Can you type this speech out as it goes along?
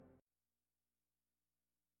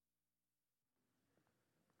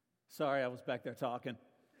Sorry, I was back there talking.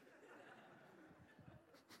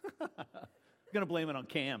 I'm going to blame it on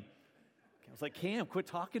Cam. I was like, Cam, quit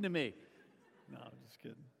talking to me. No, I'm just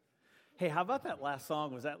kidding. Hey, how about that last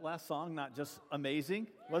song? Was that last song not just amazing?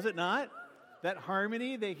 Was it not? That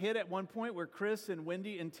harmony they hit at one point where Chris and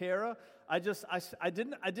Wendy and Tara, I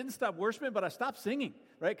didn't stop worshiping, but I stopped singing,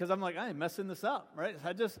 right? Because I'm like, I ain't messing this up, right?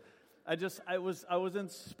 I was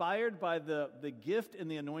inspired by the gift and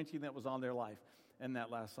the anointing that was on their life in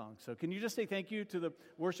that last song. So can you just say thank you to the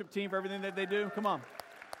worship team for everything that they do? Come on.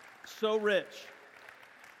 So rich.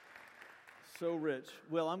 So rich.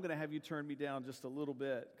 Well, I'm going to have you turn me down just a little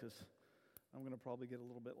bit because I'm going to probably get a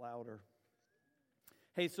little bit louder.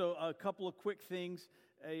 Hey, so a couple of quick things.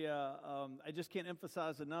 I just can't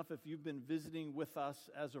emphasize enough, if you've been visiting with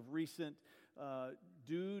us as of recent,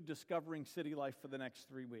 do Discovering City Life for the next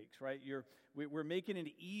 3 weeks, right? We're making it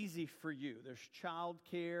easy for you. There's child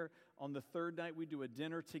care. On the third night, we do a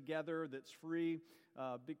dinner together that's free,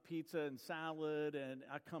 big pizza and salad, and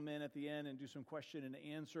I come in at the end and do some question and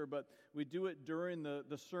answer, but we do it during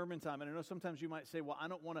the sermon time. And I know sometimes you might say, well, I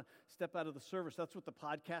don't want to step out of the service. That's what the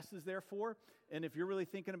podcast is there for. And if you're really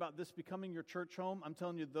thinking about this becoming your church home, I'm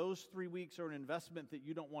telling you, those 3 weeks are an investment that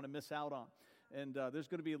you don't want to miss out on. And there's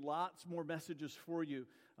going to be lots more messages for you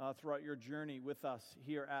throughout your journey with us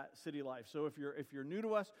here at City Life. So if you're new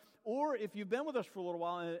to us, or if you've been with us for a little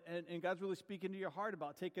while and God's really speaking to your heart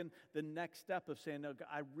about taking the next step of saying, no,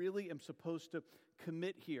 I really am supposed to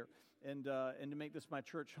commit here and to make this my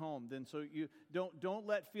church home, then so you don't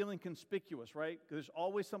let feeling conspicuous, right? There's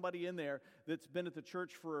always somebody in there that's been at the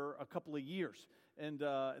church for a couple of years and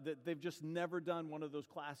that they've just never done one of those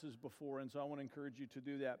classes before, and so I want to encourage you to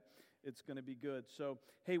do that. It's going to be good. So,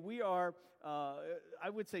 hey, we are, I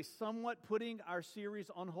would say, somewhat putting our series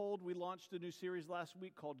on hold. We launched a new series last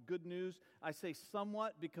week called Good News. I say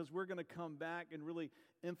somewhat because we're going to come back and really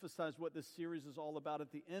emphasize what this series is all about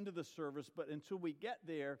at the end of the service. But until we get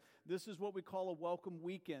there, this is what we call a welcome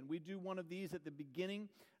weekend. We do one of these at the beginning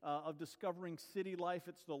of Discovering City Life.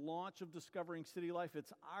 It's the launch of Discovering City Life.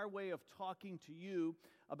 It's our way of talking to you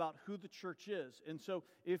about who the church is. And so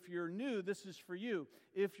if you're new, this is for you.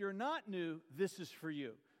 If you're not new, this is for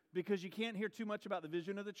you. Because you can't hear too much about the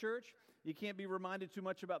vision of the church. You can't be reminded too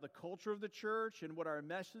much about the culture of the church and what our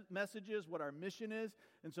message is, what our mission is.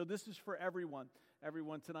 And so this is for everyone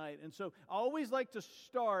tonight. And so I always like to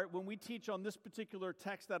start when we teach on this particular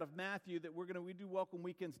text out of Matthew that we do welcome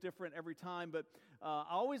weekends different every time, but I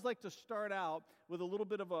always like to start out with a little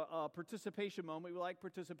bit of a participation moment. We like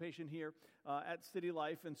participation here at City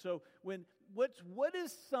Life. And so what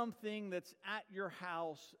is something that's at your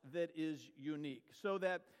house that is unique? So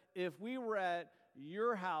that if we were at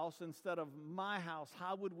your house instead of my house,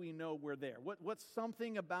 how would we know we're there? What's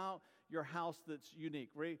something about your house that's unique,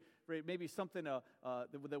 right? Maybe something,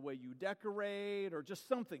 the way you decorate, or just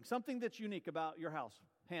something that's unique about your house.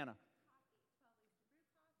 Hannah.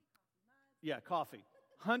 Yeah, coffee.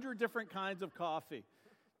 100 different kinds of coffee.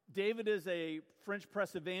 David is a French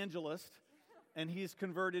press evangelist, and he's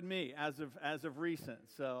converted me as of recent.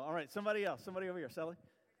 So, all right, somebody else. Somebody over here. Sally?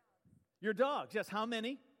 Your dogs. Yes, how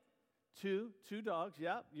many? Two dogs,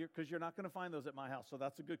 yeah, because you're not going to find those at my house, so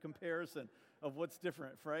that's a good comparison of what's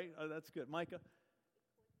different, right? Oh, that's good. Micah?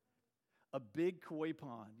 A big koi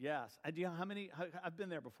pond, yes. Do you know how many? I've been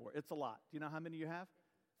there before. It's a lot. Do you know how many you have?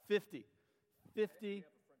 50. 50.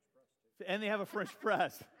 And they have a French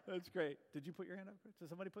press. That's great. Did you put your hand up? Did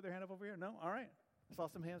somebody put their hand up over here? No? All right. I saw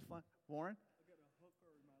some hands flying. Warren? I got a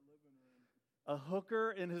hooker in my living room. A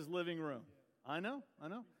hooker in his living room. I know.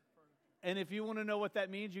 And if you want to know what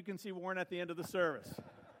that means, you can see Warren at the end of the service.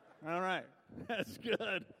 All right. That's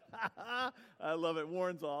good. I love it.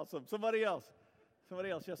 Warren's awesome. Somebody else.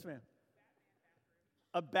 Yes, ma'am.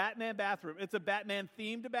 A Batman bathroom. It's a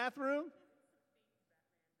Batman-themed bathroom?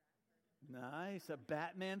 Nice. A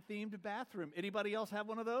Batman-themed bathroom. Anybody else have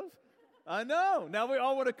one of those? I know. Now we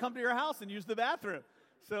all want to come to your house and use the bathroom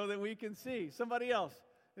so that we can see. Somebody else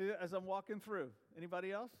as I'm walking through.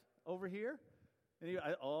 Anybody else? Over here?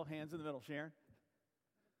 All hands in the middle. Sharon?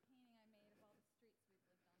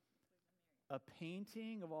 A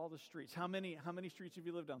painting of all the streets. How many streets have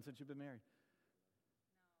you lived on since you've been married?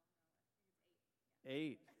 No,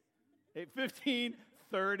 8. 15,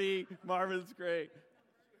 30. Marvin's great.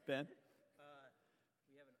 Ben?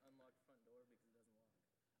 We have an unlocked front door because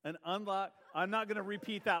it doesn't lock. An unlock. I'm not going to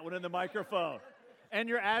repeat that one in the microphone. And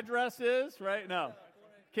your address is right? No.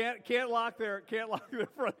 Can't lock their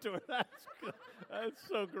front door. That's good. That's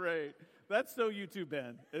so great. That's so you too,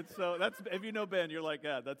 Ben. If you know Ben, you're like,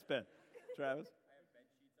 yeah, that's Ben. Travis? I have bed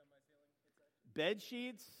sheets on my ceiling. Bed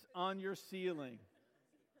sheets on your ceiling.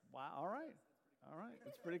 Wow, all right. All right,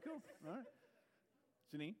 that's pretty cool. All right.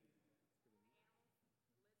 Janine?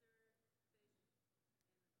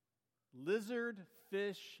 Lizard,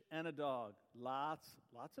 fish, and a dog. Lots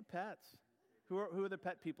of pets. Who are the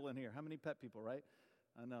pet people in here? How many pet people, right?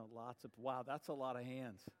 I know, lots of, wow, that's a lot of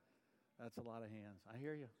hands. That's a lot of hands. I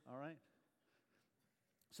hear you. All right.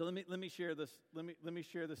 So let me share this. Let me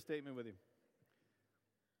share this statement with you.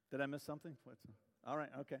 Did I miss something? All right,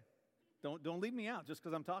 okay. Don't leave me out just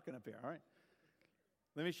because I'm talking up here. All right.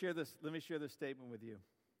 Let me share this statement with you.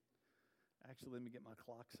 Actually, let me get my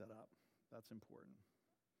clock set up. That's important.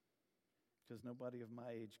 Because nobody of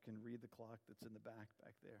my age can read the clock that's in the back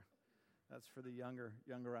there. That's for the younger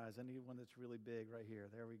eyes. I need one that's really big right here.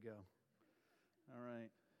 There we go. All right.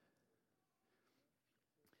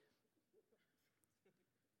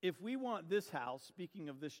 If we want this house, speaking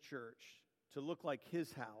of this church, to look like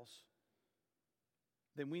his house,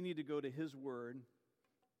 then we need to go to his word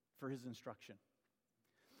for his instruction.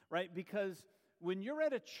 Right? Because when you're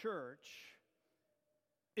at a church,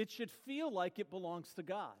 it should feel like it belongs to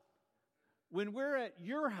God. When we're at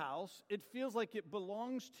your house, it feels like it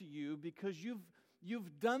belongs to you because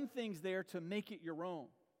you've done things there to make it your own.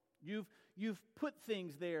 You've put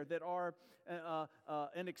things there that are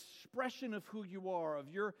an expression of who you are, of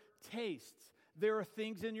your tastes. There are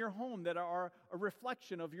things in your home that are a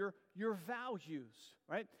reflection of your values,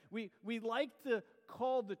 right? We like to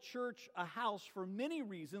call the church a house for many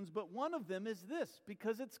reasons, but one of them is this,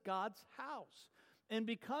 because it's God's house. And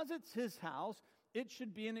because it's his house, it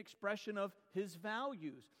should be an expression of his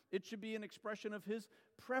values. It should be an expression of his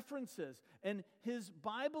preferences. And his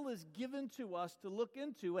Bible is given to us to look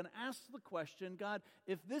into and ask the question, God,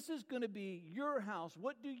 if this is going to be your house,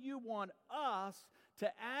 what do you want us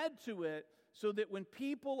to add to it so that when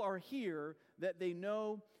people are here, that they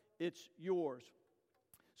know it's yours?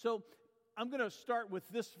 So I'm going to start with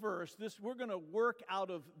this verse. We're going to work out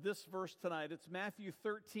of this verse tonight. It's Matthew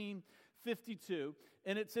 13:52.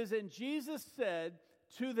 And it says, and Jesus said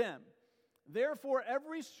to them, therefore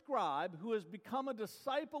every scribe who has become a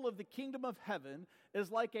disciple of the kingdom of heaven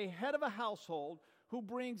is like a head of a household who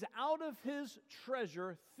brings out of his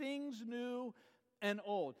treasure things new and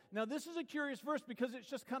old. Now this is a curious verse because it's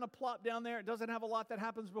just kind of plopped down there. It doesn't have a lot that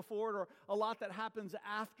happens before it or a lot that happens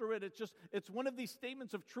after it. It's one of these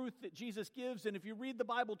statements of truth that Jesus gives, and if you read the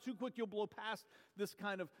Bible too quick, you'll blow past this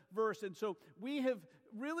kind of verse. And so we have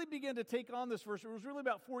really began to take on this verse. It was really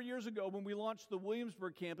about 4 years ago when we launched the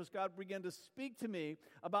Williamsburg campus. God began to speak to me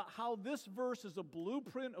about how this verse is a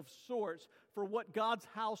blueprint of sorts for what God's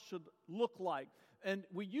house should look like. And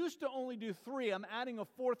we used to only do 3. I'm adding a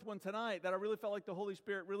 4th one tonight that I really felt like the Holy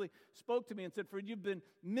Spirit really spoke to me and said, Fred, you've been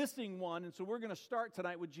missing one. And so we're going to start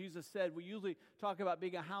tonight with Jesus said. We usually talk about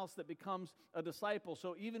being a house that becomes a disciple.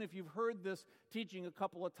 So even if you've heard this teaching a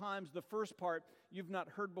couple of times, the first part you've not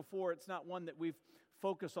heard before. It's not one that we've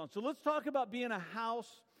focused on. So let's talk about being a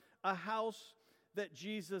house that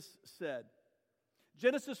Jesus said.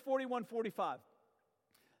 Genesis 41:45.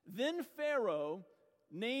 Then Pharaoh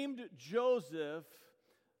named Joseph.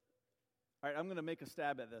 All right, I'm going to make a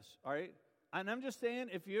stab at this. All right, and I'm just saying,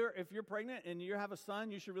 if you're pregnant and you have a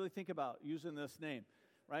son, you should really think about using this name.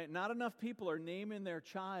 Right? Not enough people are naming their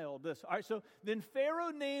child this. All right, so then Pharaoh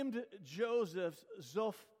named Joseph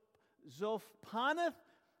Zophanath,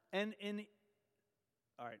 and in.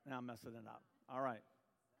 All right, now I'm messing it up. All right,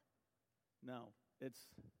 no, it's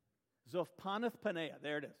Zophanath-Paneah.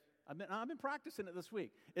 There it is. I've been practicing it this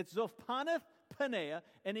week. It's Zophanath-Paneah,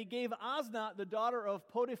 and he gave Asnath, the daughter of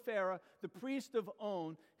Potiphera, the priest of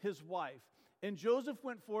On, his wife. And Joseph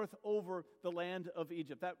went forth over the land of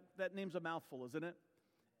Egypt. That name's a mouthful, isn't it?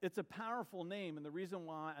 It's a powerful name, and the reason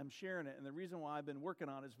why I'm sharing it and the reason why I've been working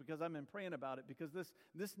on it is because I've been praying about it, because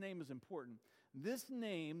this name is important. This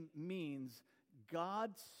name means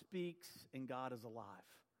God speaks and God is alive.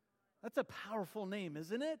 That's a powerful name,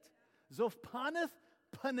 isn't it?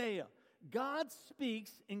 Zophanath-Paneah. God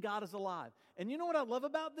speaks and God is alive. And you know what I love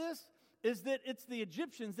about this? Is that it's the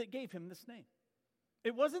Egyptians that gave him this name.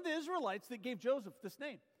 It wasn't the Israelites that gave Joseph this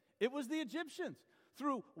name. It was the Egyptians.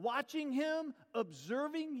 Through watching him,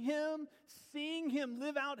 observing him, seeing him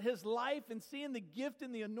live out his life, and seeing the gift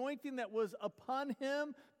and the anointing that was upon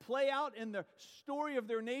him play out in the story of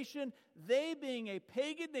their nation, they, being a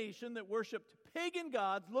pagan nation that worshiped pagan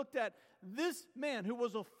gods, looked at this man who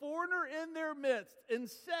was a foreigner in their midst and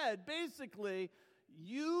said, basically,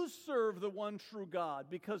 you serve the one true God,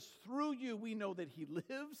 because through you we know that he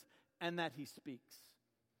lives and that he speaks.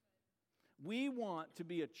 We want to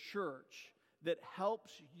be a church that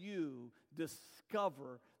helps you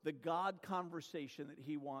discover the God conversation that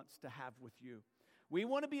he wants to have with you. We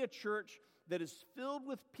want to be a church that is filled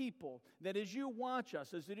with people, that as you watch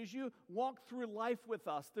us, as you walk through life with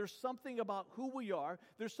us, there's something about who we are,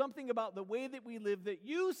 there's something about the way that we live that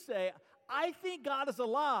you say, I think God is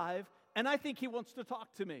alive, and I think He wants to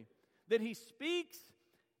talk to me. That He speaks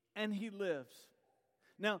and He lives.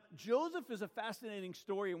 Now, Joseph is a fascinating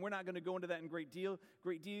story, and we're not going to go into that in great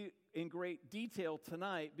detail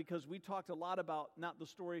tonight, because we talked a lot about not the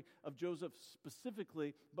story of Joseph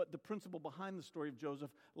specifically, but the principle behind the story of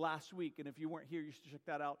Joseph last week. And if you weren't here, you should check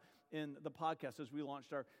that out in the podcast as we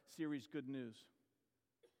launched our series, Good News.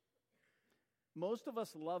 Most of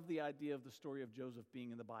us love the idea of the story of Joseph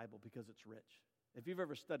being in the Bible because it's rich. If you've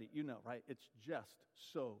ever studied, you know, right? It's just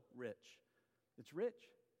so rich. It's rich.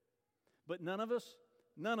 But none of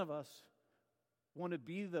us want to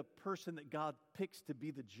be the person that God picks to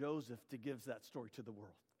be the Joseph to give that story to the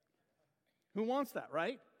world. Who wants that,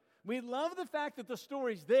 right? We love the fact that the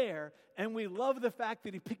story's there, and we love the fact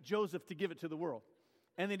that He picked Joseph to give it to the world,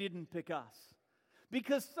 and He didn't pick us.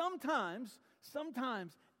 Because sometimes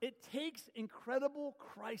it takes incredible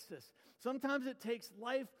crisis. Sometimes it takes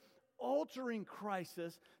life-altering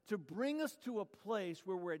crisis to bring us to a place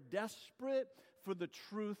where we're desperate for the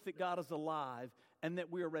truth that God is alive and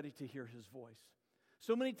that we are ready to hear His voice.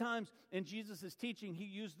 So many times in Jesus' teaching, He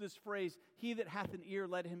used this phrase, he that hath an ear,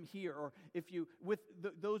 let him hear. Or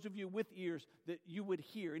those of you with ears, that you would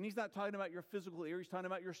hear. And He's not talking about your physical ear, He's talking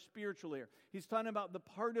about your spiritual ear. He's talking about the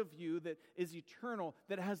part of you that is eternal,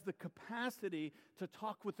 that has the capacity to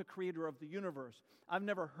talk with the Creator of the universe. I've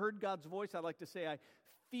never heard God's voice. I like to say I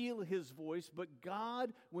feel His voice. But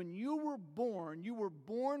God, when you were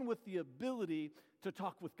born with the ability to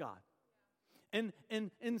talk with God. And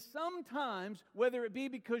sometimes, whether it be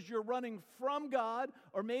because you're running from God,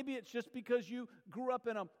 or maybe it's just because you grew up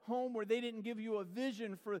in a home where they didn't give you a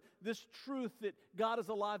vision for this truth that God is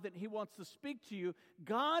alive, that He wants to speak to you,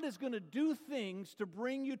 God is going to do things to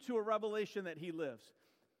bring you to a revelation that He lives.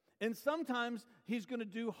 And sometimes He's going to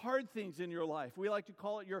do hard things in your life. We like to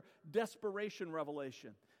call it your desperation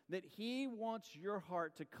revelation. That He wants your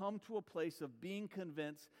heart to come to a place of being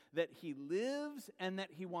convinced that He lives and that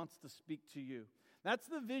He wants to speak to you. That's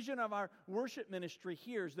the vision of our worship ministry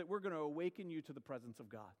here, is that we're going to awaken you to the presence of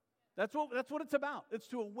God. That's what it's about. It's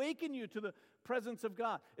to awaken you to the presence of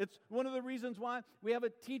God. It's one of the reasons why we have a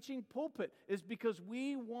teaching pulpit, is because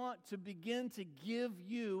we want to begin to give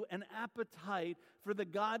you an appetite for the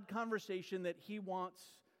God conversation that He wants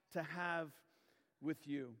to have with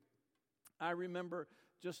you. I remember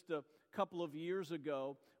just a couple of years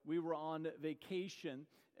ago, we were on vacation,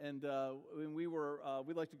 and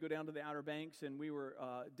we like to go down to the Outer Banks, and we were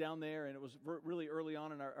down there, and it was really early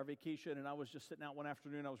on in our vacation, and I was just sitting out one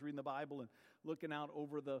afternoon. I was reading the Bible and looking out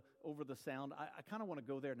over the sound. I kind of want to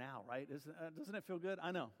go there now, right? Doesn't it feel good?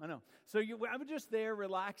 I know. So I was just there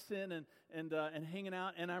relaxing and hanging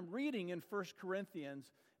out, and I'm reading in 1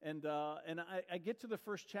 Corinthians. And I get to the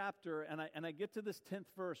first chapter, and I get to this 10th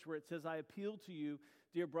verse where it says, I appeal to you,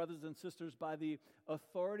 dear brothers and sisters, by the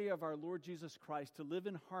authority of our Lord Jesus Christ, to live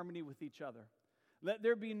in harmony with each other. Let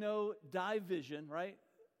there be no division, right?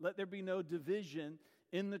 Let there be no division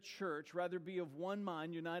in the church. Rather be of one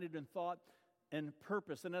mind, united in thought and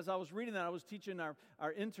purpose. And as I was reading that, I was teaching our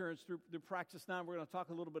interns through Practice 9. We're going to talk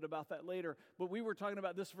a little bit about that later. But we were talking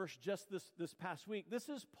about this verse just this past week. This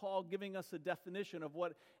is Paul giving us a definition of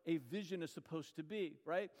what a vision is supposed to be,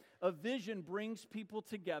 right? A vision brings people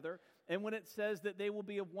together. And when it says that they will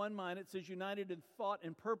be of one mind, it says united in thought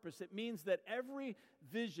and purpose. It means that every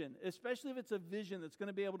vision, especially if it's a vision that's going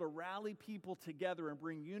to be able to rally people together and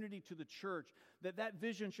bring unity to the church, that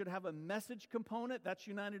vision should have a message component, that's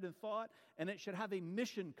united in thought, and it should have a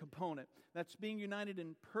mission component, that's being united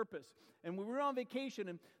in purpose. And when we were on vacation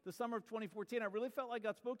in the summer of 2014, I really felt like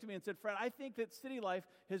God spoke to me and said, Fred, I think that City Life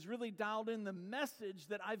has really dialed in the message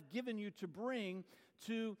that I've given you to bring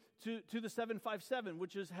to the 757,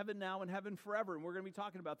 which is heaven now and heaven forever. And we're going to be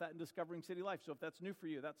talking about that in Discovering City Life. So if that's new for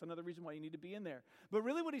you, that's another reason why you need to be in there. But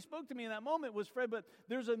really what He spoke to me in that moment was, Fred, but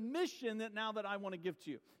there's a mission that I want to give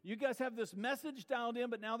to you. You guys have this message dialed in,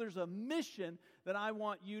 but now there's a mission that I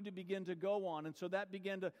want you to begin to go on. And so that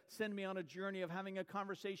began to send me on a journey of having a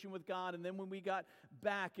conversation with God. And then when we got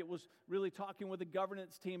back, it was really talking with the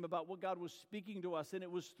governance team about what God was speaking to us. And it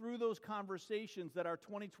was through those conversations that our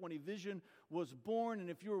 2020 vision was born. And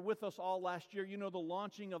if you were with us all last year, you know the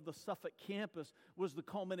launching of the Suffolk campus was the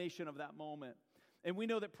culmination of that moment. And we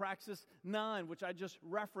know that Praxis 9, which I just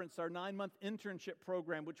referenced, our 9-month internship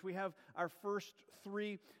program, which we have our first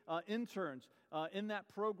 3 interns in that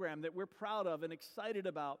program that we're proud of and excited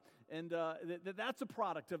about. And that's a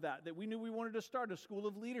product of that we knew we wanted to start a school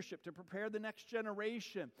of leadership to prepare the next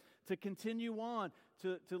generation to continue on,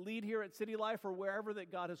 to lead here at City Life or wherever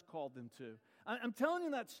that God has called them to. I'm telling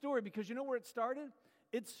you that story because you know where it started?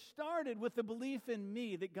 It started with the belief in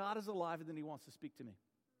me that God is alive and that He wants to speak to me.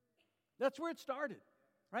 That's where it started,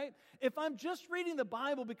 right? If I'm just reading the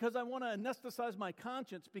Bible because I want to anesthetize my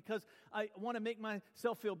conscience, because I want to make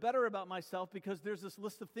myself feel better about myself, because there's this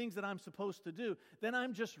list of things that I'm supposed to do, then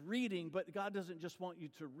I'm just reading, but God doesn't just want you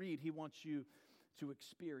to read. He wants you to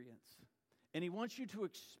experience. And He wants you to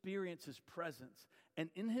experience His presence. And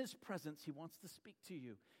in His presence, He wants to speak to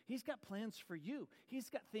you. He's got plans for you. He's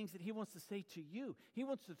got things that He wants to say to you. He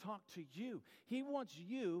wants to talk to you. He wants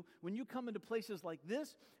you, when you come into places like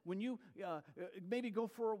this, when you maybe go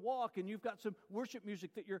for a walk and you've got some worship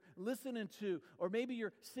music that you're listening to, or maybe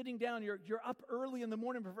you're sitting down, you're up early in the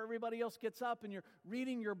morning before everybody else gets up and you're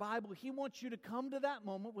reading your Bible, He wants you to come to that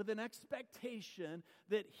moment with an expectation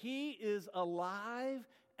that He is alive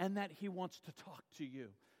and that He wants to talk to you.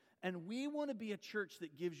 And we want to be a church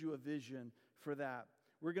that gives you a vision for that.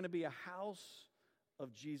 We're going to be a house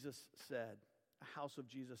of Jesus said. A house of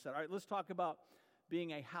Jesus said. All right, let's talk about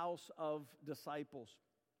being a house of disciples.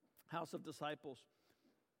 House of disciples.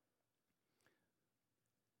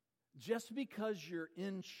 Just because you're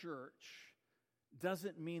in church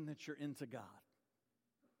doesn't mean that you're into God.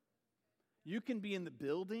 You can be in the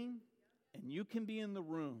building and you can be in the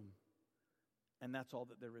room, and that's all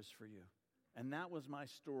that there is for you. And that was my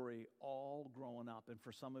story all growing up. And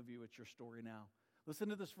for some of you, it's your story now. Listen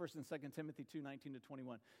to this verse in 2 Timothy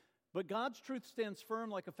 2:19-21. But God's truth stands firm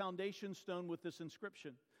like a foundation stone with this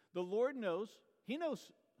inscription. The Lord knows, He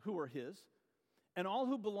knows who are His, and all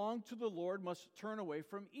who belong to the Lord must turn away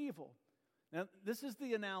from evil. Now, this is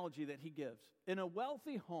the analogy that He gives. In a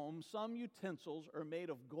wealthy home, some utensils are made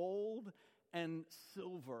of gold and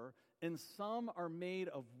silver, and some are made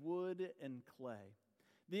of wood and clay.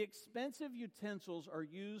 The expensive utensils are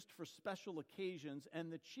used for special occasions,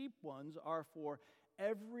 and the cheap ones are for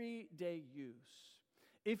everyday use.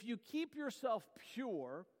 If you keep yourself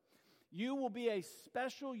pure, you will be a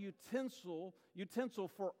special utensil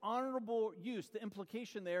for honorable use. The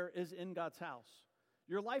implication there is in God's house.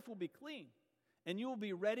 Your life will be clean, and you will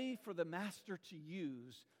be ready for the Master to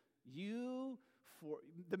use you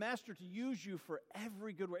for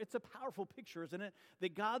every good work. It's a powerful picture, isn't it?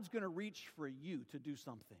 That God's going to reach for you to do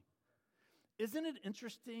something. Isn't it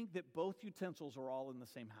interesting that both utensils are all in the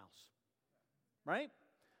same house? Right?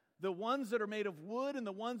 The ones that are made of wood and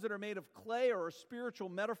the ones that are made of clay are a spiritual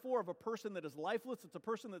metaphor of a person that is lifeless. It's a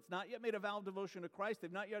person that's not yet made a vow of devotion to Christ.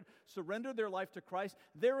 They've not yet surrendered their life to Christ.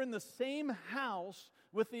 They're in the same house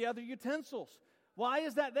with the other utensils. Why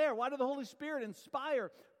is that there? Why did the Holy Spirit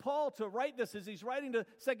inspire Paul to write this as he's writing to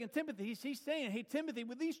 2 Timothy? He's saying, hey, Timothy,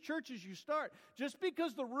 with these churches you start, just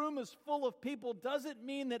because the room is full of people doesn't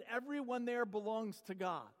mean that everyone there belongs to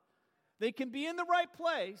God. They can be in the right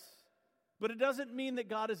place, but it doesn't mean that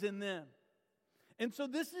God is in them. And so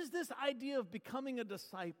this is this idea of becoming a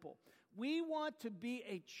disciple. We want to be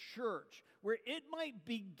a church where it might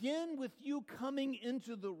begin with you coming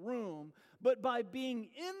into the room, but by being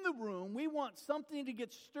in the room, we want something to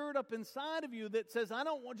get stirred up inside of you that says, I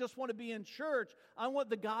don't just want to be in church, I want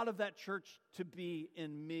the God of that church to be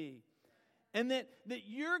in me. And that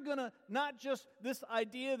you're going to, not just this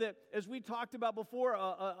idea that, as we talked about before,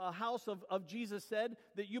 a house of Jesus said,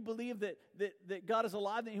 that you believe that God is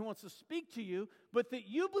alive, that He wants to speak to you, but that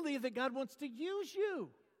you believe that God wants to use you.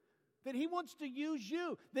 That He wants to use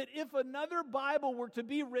you. That if another Bible were to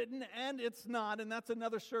be written, and it's not, and that's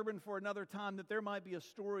another sermon for another time, that there might be a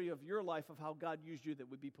story of your life of how God used you that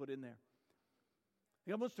would be put in there.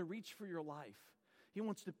 God wants to reach for your life. He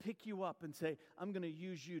wants to pick you up and say, I'm going to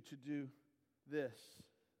use you to do this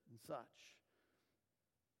and such.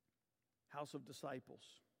 House of disciples.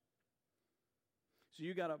 So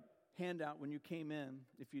you got a handout when you came in.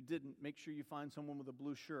 If you didn't, make sure you find someone with a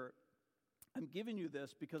blue shirt. I'm giving you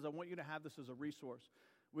this because I want you to have this as a resource.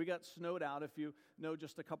 We got snowed out, if you know,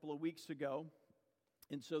 just a couple of weeks ago.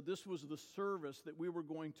 And so this was the service that we were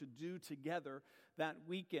going to do together that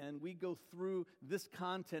weekend. We go through this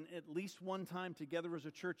content at least one time together as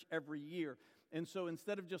a church every year. And so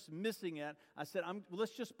instead of just missing it, I said,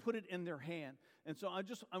 let's just put it in their hand. And so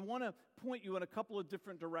I want to point you in a couple of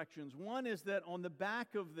different directions. One is that on the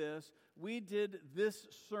back of this, we did this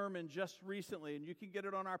sermon just recently, and you can get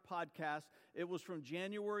it on our podcast. It was from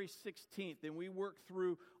January 16th, and we worked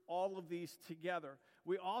through all of these together.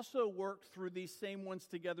 We also worked through these same ones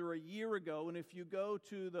together a year ago, and if you go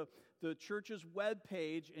to the church's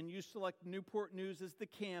webpage and you select Newport News as the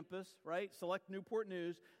campus, right? Select Newport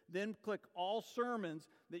News, then click All Sermons,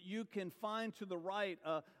 that you can find to the right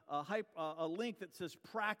a link that says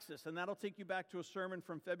Praxis, and that'll take you back to a sermon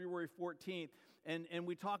from February 14th. And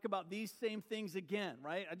we talk about these same things again,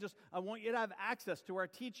 right? I want you to have access to our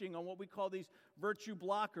teaching on what we call these virtue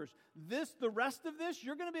blockers. The rest of this,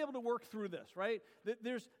 you're going to be able to work through this, right?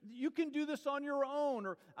 You can do this on your own,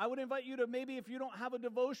 or I would invite you to, maybe if you don't have a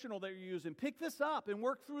devotional that you're using, pick this up and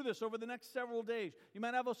work through this over the next several days. You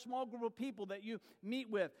might have a small group of people that you meet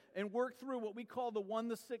with and work through what we call the 1,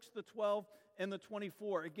 the 6, the 12, and the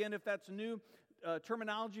 24. Again, if that's new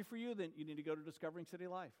terminology for you, then you need to go to Discovering City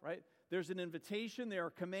Life, right? There's an invitation, there are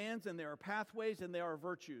commands, and there are pathways, and there are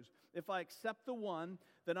virtues. If I accept the 1,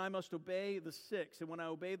 then I must obey the 6. And when I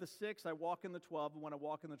obey the 6, I walk in the 12. And when I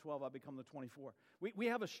walk in the 12, I become the 24. We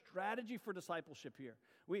have a strategy for discipleship here.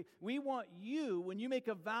 We want you, when you make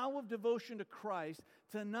a vow of devotion to Christ,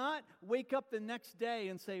 to not wake up the next day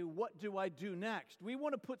and say, what do I do next? We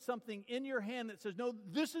want to put something in your hand that says, no,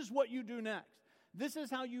 this is what you do next. This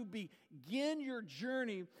is how you begin your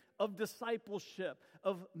journey of discipleship,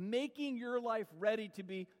 of making your life ready to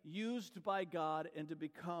be used by God and to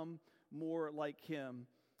become more like Him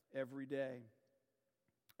every day.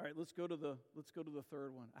 All right, let's go to the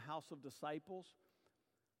third one. A house of disciples.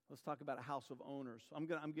 Let's talk about a house of owners. I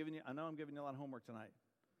know I'm giving you a lot of homework tonight,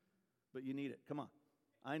 but you need it. Come on,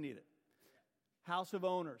 I need it. House of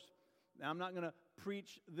owners. Now, I'm not going to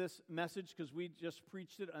preach this message because we just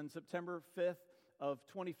preached it on September 5th of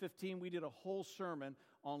 2015. We did a whole sermon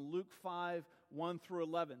on Luke 5, 1 through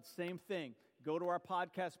 11. Same thing. Go to our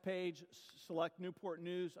podcast page, select Newport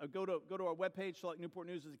News. Go to our webpage, select Newport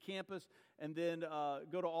News as a campus, and then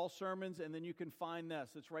go to All Sermons, and then you can find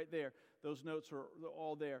this. It's right there. Those notes are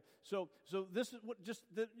all there. So this is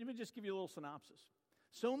let me just give you a little synopsis.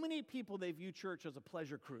 So many people, they view church as a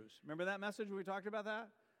pleasure cruise. Remember that message when we talked about that?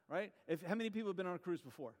 Right? How many people have been on a cruise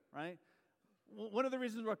before? Right? One of the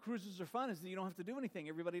reasons why cruises are fun is that you don't have to do anything.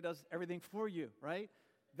 Everybody does everything for you, right?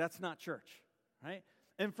 That's not church, right?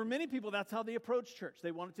 And for many people, that's how they approach church.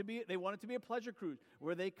 They want it to be a pleasure cruise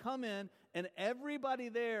where they come in and everybody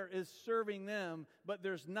there is serving them, but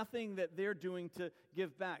there's nothing that they're doing to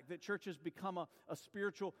give back. That church has become a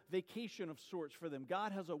spiritual vacation of sorts for them.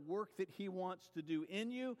 God has a work that He wants to do in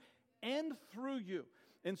you and through you.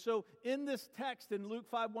 And so in this text in Luke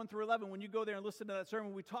 5, 1 through 11, when you go there and listen to that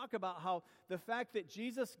sermon, we talk about how the fact that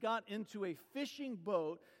Jesus got into a fishing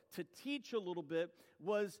boat to teach a little bit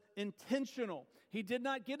was intentional. He did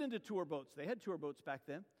not get into tour boats. They had tour boats back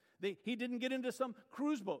then. He didn't get into some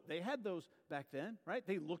cruise boat. They had those back then, right?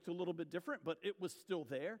 They looked a little bit different, but it was still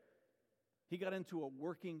there. He got into a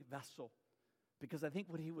working vessel. Because I think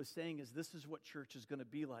what he was saying is this is what church is going to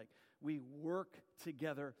be like. We work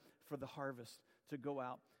together for the harvest to go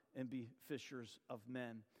out and be fishers of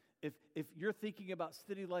men. If you're thinking about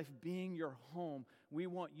City Life being your home, we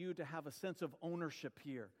want you to have a sense of ownership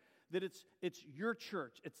here. That it's your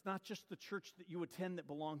church. It's not just the church that you attend that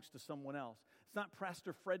belongs to someone else. It's not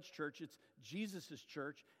Pastor Fred's church. It's Jesus'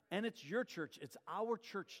 church. And it's your church. It's our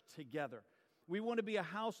church together. We want to be a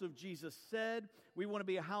house of Jesus said. We want to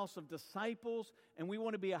be a house of disciples. And we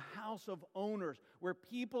want to be a house of owners where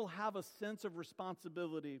people have a sense of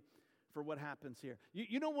responsibility for what happens here.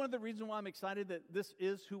 You know, one of the reasons why I'm excited that this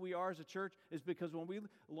is who we are as a church is because when we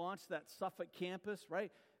launched that Suffolk campus,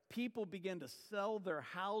 right, people began to sell their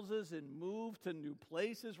houses and move to new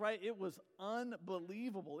places, right? It was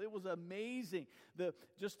unbelievable. It was amazing.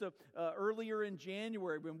 Earlier in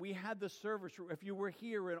January when we had the service, if you were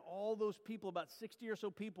here, and all those people, about 60 or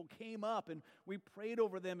so people came up and we prayed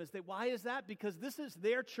over them. Why is that? Because this is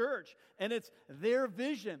their church and it's their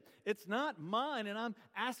vision. It's not mine and I'm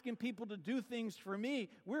asking people to do things for me.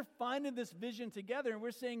 We're finding this vision together and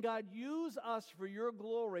we're saying, God, use us for your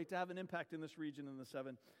glory to have an impact in this region in the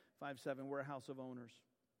 757. We're a house of owners.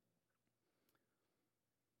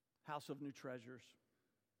 House of new treasures.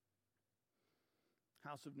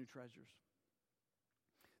 House of new treasures.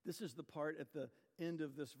 This is the part at the end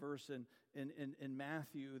of this verse in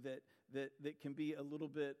Matthew that can be a little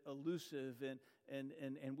bit elusive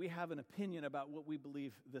and we have an opinion about what we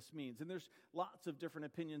believe this means. And there's lots of different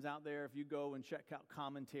opinions out there if you go and check out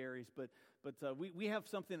commentaries, but we have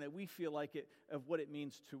something that we feel like of what it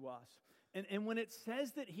means to us. And when it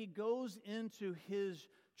says that he goes into his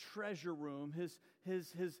treasure room, his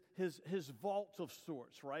vault of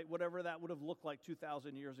sorts, right? Whatever that would have looked like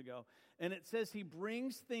 2,000 years ago. And it says he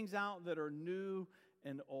brings things out that are new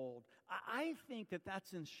and old. I think that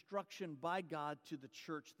that's instruction by God to the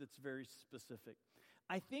church that's very specific.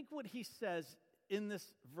 I think what he says in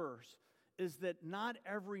this verse is that not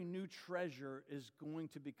every new treasure is going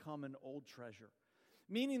to become an old treasure.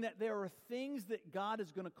 Meaning that there are things that God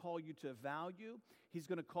is going to call you to value. He's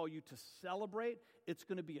going to call you to celebrate. It's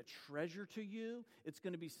going to be a treasure to you. It's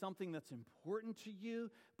going to be something that's important to you,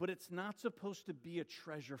 but it's not supposed to be a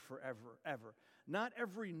treasure forever, ever. Not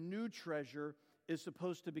every new treasure is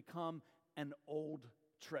supposed to become an old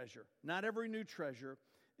treasure. Not every new treasure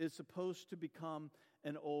is supposed to become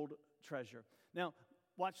an old treasure. Now,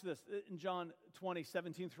 watch this. In John 20,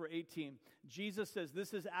 17 through 18, Jesus says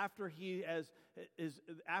this is after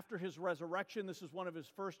after his resurrection. This is one of his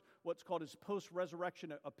first, what's called his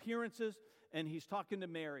post-resurrection appearances, and he's talking to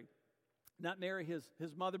Mary. Not Mary,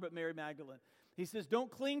 his mother, but Mary Magdalene. He says, "Don't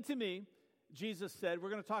cling to me," Jesus said. We're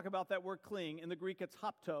going to talk about that word cling. In the Greek, it's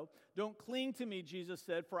hapto. "Don't cling to me," Jesus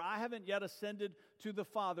said, "for I haven't yet ascended to the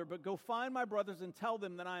Father, but go find my brothers and tell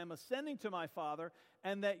them that I am ascending to my Father,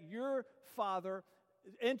 and that your Father,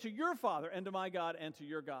 and to your Father, and to my God, and to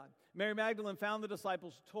your God." Mary Magdalene found the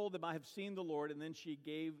disciples, told them, "I have seen the Lord," and then she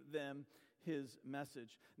gave them his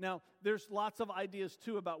message. Now, there's lots of ideas,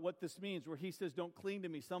 too, about what this means, where he says, "Don't cling to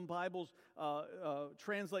me." Some Bibles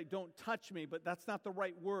translate, "Don't touch me," but that's not the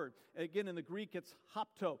right word. Again, in the Greek, it's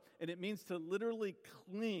hapto, and it means to literally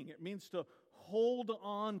cling. It means to hold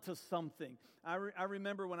on to something. I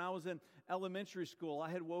remember when I was in elementary school, I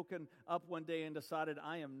had woken up one day and decided,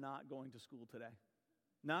 I am not going to school today.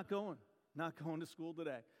 Not going to school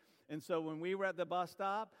today. And so when we were at the bus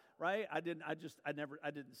stop, right, I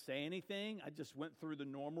didn't say anything. I just went through the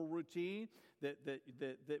normal routine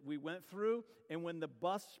that we went through. And when the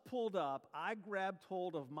bus pulled up, I grabbed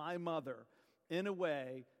hold of my mother in a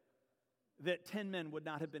way that 10 men would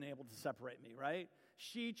not have been able to separate me, right?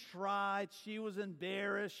 She tried. She was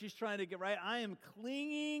embarrassed. She's trying to get right. I am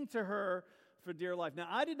clinging to her for dear life. Now,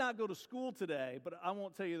 I did not go to school today, but I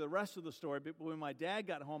won't tell you the rest of the story. But when my dad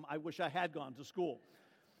got home, I wish I had gone to school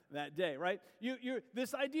that day, right?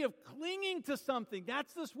 This idea of clinging to something,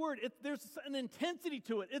 that's this word. There's an intensity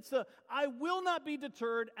to it. It's I will not be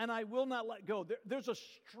deterred and I will not let go. There's a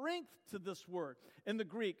strength to this word in the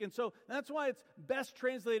Greek. And so that's why it's best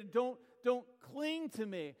translated, don't cling to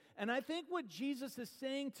me. And I think what Jesus is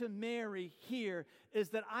saying to Mary here is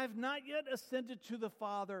that I've not yet ascended to the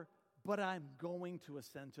Father, but I'm going to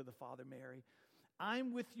ascend to the Father, Mary.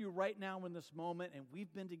 I'm with you right now in this moment, and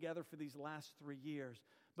we've been together for these last 3 years.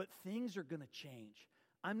 But things are going to change.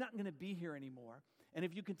 I'm not going to be here anymore. And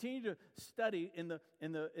if you continue to study in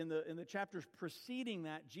the chapters preceding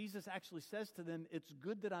that, Jesus actually says to them, "It's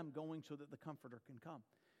good that I'm going so that the Comforter can come."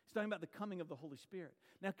 He's talking about the coming of the Holy Spirit.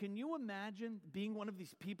 Now, can you imagine being one of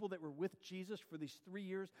these people that were with Jesus for these 3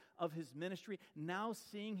 years of his ministry, now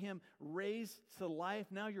seeing him raised to life?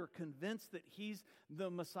 Now you're convinced that he's the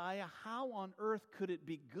Messiah. How on earth could it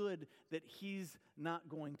be good that he's not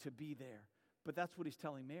going to be there? But that's what he's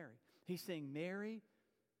telling Mary. He's saying, Mary,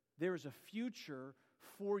 there is a future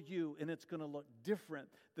for you, and it's going to look different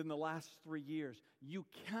than the last 3 years. You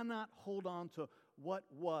cannot hold on to what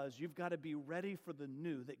was. You've got to be ready for the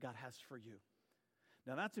new that God has for you.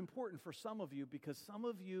 Now, that's important for some of you because some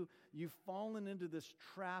of you, you've fallen into this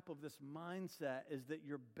trap of this mindset is that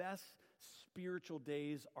your best spiritual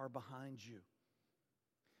days are behind you.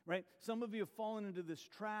 Right? Some of you have fallen into this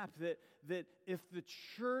trap that if the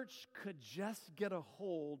church could just get a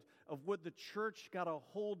hold of what the church got a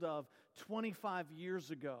hold of 25 years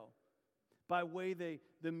ago by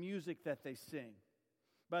the music that they sing,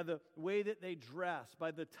 by the way that they dress, by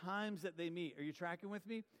the times that they meet. Are you tracking with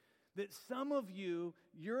me? That some of you,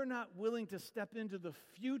 you're not willing to step into the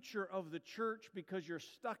future of the church because you're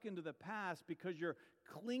stuck into the past, because you're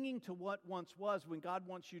clinging to what once was when God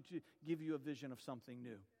wants you to give you a vision of something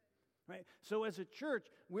new. Right? So as a church,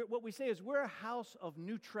 what we say is we're a house of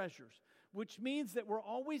new treasures, which means that we're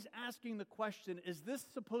always asking the question, is this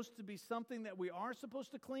supposed to be something that we are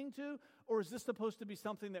supposed to cling to, or is this supposed to be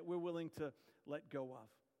something that we're willing to let go of?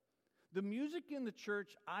 The music in the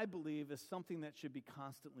church, I believe, is something that should be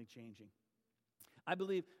constantly changing. I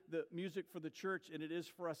believe the music for the church, and it is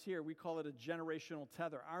for us here, we call it a generational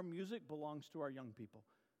tether. Our music belongs to our young people.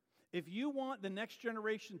 If you want the next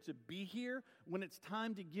generation to be here when it's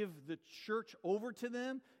time to give the church over to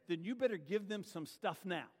them, then you better give them some stuff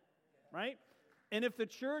now, right? And if the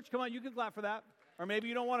church, come on, you can clap for that, or maybe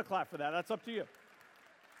you don't want to clap for that. That's up to you.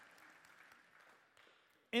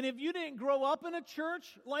 And if you didn't grow up in a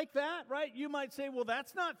church like that, right, you might say, well,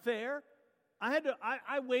 that's not fair.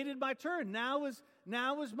 I waited my turn. Now is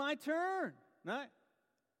my turn. Right?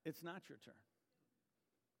 It's not your turn.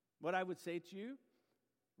 What I would say to you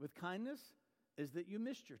with kindness is that you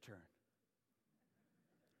missed your turn.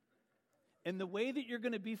 And the way that you're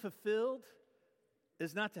going to be fulfilled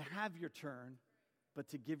is not to have your turn, but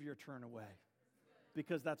to give your turn away.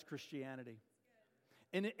 Because that's Christianity.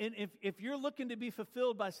 And if you're looking to be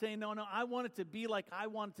fulfilled by saying, no, I want it to be like I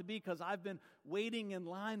want it to be because I've been waiting in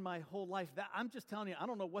line my whole life, I'm just telling you, I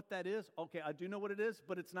don't know what that is. Okay, I do know what it is,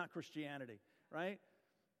 but it's not Christianity, right?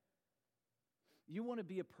 You want to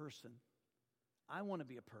be a person. I want to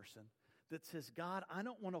be a person that says, God, I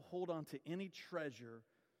don't want to hold on to any treasure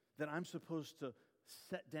that I'm supposed to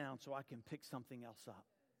set down so I can pick something else up.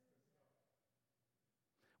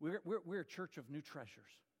 We're a church of new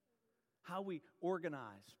treasures. How we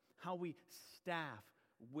organize, how we staff,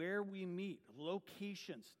 where we meet,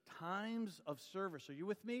 locations, times of service. Are you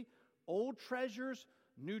with me? Old treasures,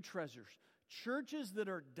 new treasures. Churches that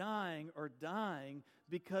are dying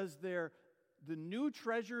because they're the new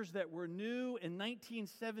treasures that were new in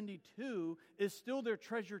 1972 is still their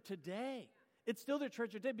treasure today. It's still their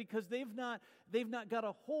treasure today because they've not got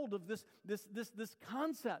a hold of this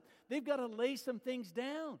concept. They've got to lay some things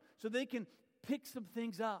down so they can pick some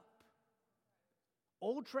things up.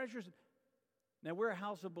 Old treasures. Now, we're a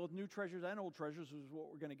house of both new treasures and old treasures, is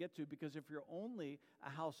what we're going to get to, because if you're only a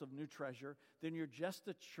house of new treasure, then you're just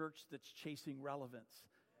a church that's chasing relevance.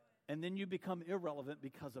 And then you become irrelevant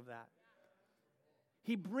because of that.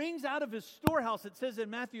 He brings out of his storehouse, it says in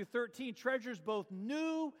Matthew 13, treasures both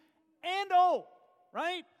new and old,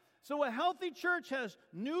 right? So a healthy church has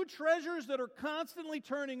new treasures that are constantly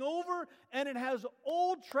turning over, and it has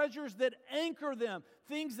old treasures that anchor them,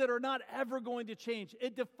 things that are not ever going to change.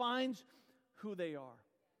 It defines who they are.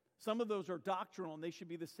 Some of those are doctrinal, and they should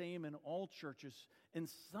be the same in all churches, and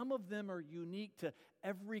some of them are unique to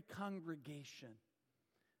every congregation.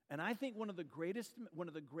 And I think one of the greatest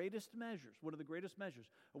measures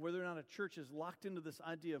of whether or not a church is locked into this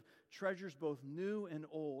idea of treasures both new and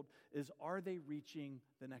old is, are they reaching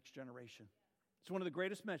the next generation? It's one of the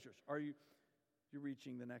greatest measures. Are you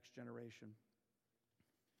reaching the next generation?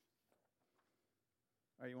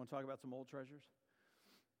 All right, you want to talk about some old treasures?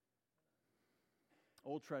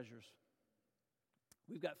 Old treasures.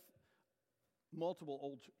 We've got multiple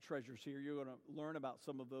old treasures here. You're going to learn about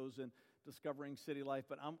some of those in Discovering City Life,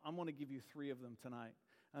 but I'm going to give you 3 of them tonight.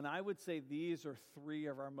 And I would say these are 3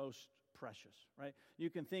 of our most precious, right?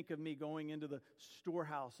 You can think of me going into the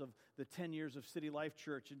storehouse of the 10 years of City Life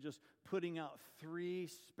Church and just putting out 3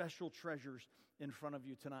 special treasures in front of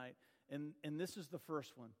you tonight. And this is the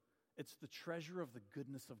first one. It's the treasure of the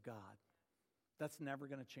goodness of God. That's never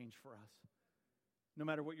going to change for us. No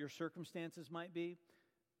matter what your circumstances might be,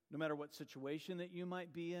 no matter what situation that you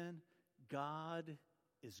might be in, God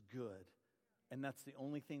is good. And that's the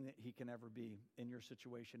only thing that he can ever be in your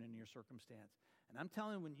situation, in your circumstance. And I'm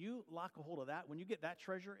telling you, when you lock a hold of that, when you get that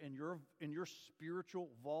treasure in your spiritual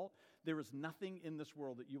vault, there is nothing in this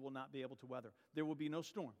world that you will not be able to weather. There will be no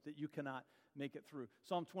storm that you cannot make it through.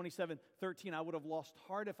 Psalm 27:13, I would have lost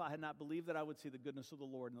heart if I had not believed that I would see the goodness of the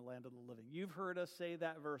Lord in the land of the living. You've heard us say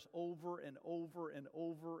that verse over and over and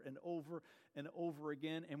over and over and over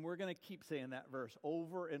again, and we're going to keep saying that verse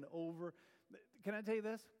over and over. Can I tell you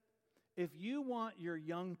this? If you want your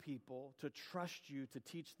young people to trust you to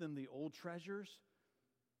teach them the old treasures,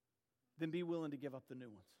 then be willing to give up the new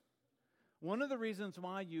ones. One of the reasons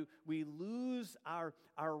why we lose our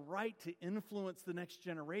right to influence the next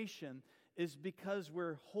generation is because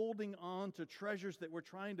we're holding on to treasures that we're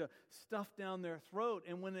trying to stuff down their throat.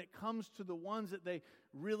 And when it comes to the ones that they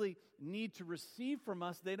really need to receive from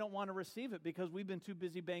us, they don't want to receive it because we've been too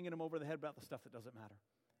busy banging them over the head about the stuff that doesn't matter.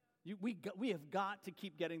 We have got to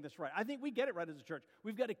keep getting this right. I think we get it right as a church.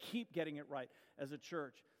 We've got to keep getting it right as a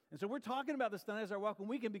church. And so we're talking about this tonight as our Welcome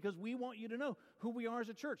Weekend because we want you to know who we are as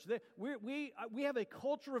a church. We have a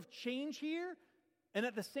culture of change here, and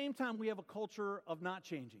at the same time, we have a culture of not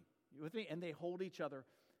changing. You with me? And they hold each other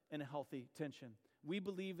in a healthy tension. We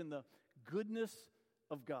believe in the goodness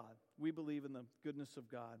of God. We believe in the goodness of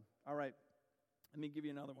God. All right, let me give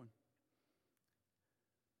you another one.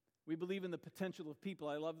 We believe in the potential of people.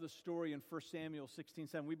 I love the story in 1 Samuel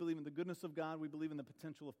 16:7. We believe in the goodness of God. We believe in the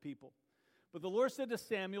potential of people. But the Lord said to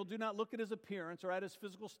Samuel, do not look at his appearance or at his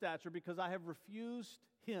physical stature because I have refused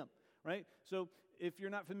him. Right? So if you're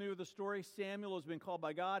not familiar with the story, Samuel has been called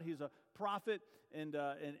by God. He's a prophet, and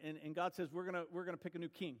God says, we're gonna pick a new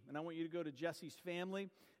king. And I want you to go to Jesse's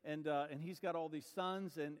family, and he's got all these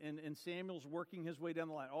sons, and Samuel's working his way down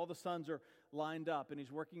the line. All the sons are lined up, and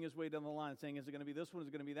he's working his way down the line, saying, is it going to be this one? Is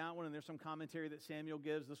it going to be that one? And there's some commentary that Samuel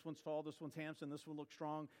gives. This one's tall, this one's handsome, this one looks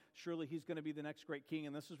strong. Surely he's going to be the next great king.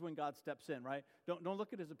 And this is when God steps in, right? Don't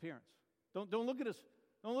look at his appearance. Don't look at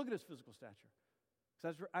his physical stature.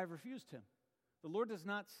 because I've refused him. The Lord does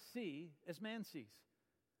not see as man sees.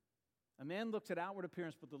 A man looks at outward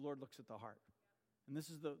appearance, but the Lord looks at the heart. And this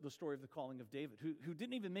is the story of the calling of David, who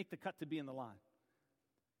didn't even make the cut to be in the line.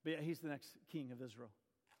 But yet he's the next king of Israel.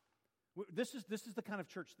 This is the kind of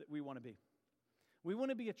church that we want to be. We want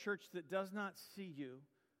to be a church that does not see you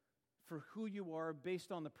for who you are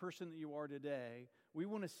based on the person that you are today. We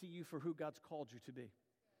want to see you for who God's called you to be.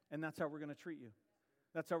 And that's how we're going to treat you.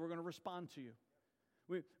 That's how we're going to respond to you.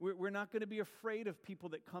 We're not going to be afraid of people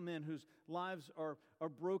that come in whose lives are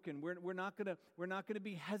broken. We're not going to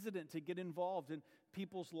be hesitant to get involved in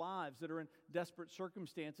people's lives that are in desperate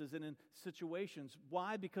circumstances and in situations.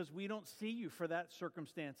 Why? Because we don't see you for that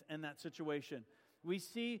circumstance and that situation. We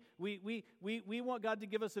want God to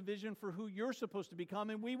give us a vision for who you're supposed to become,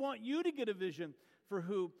 and we want you to get a vision for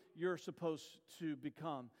who you're supposed to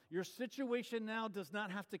become. Your situation now does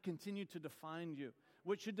not have to continue to define you.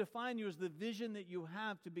 What should define you is the vision that you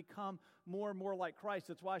have to become more and more like Christ.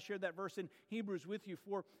 That's why I shared that verse in Hebrews with you.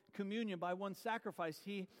 For communion, by one sacrifice,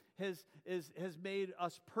 He has made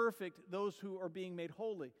us perfect, those who are being made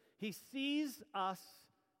holy. He sees us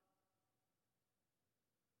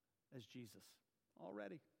as Jesus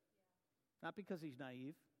already. Not because He's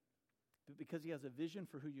naive, but because He has a vision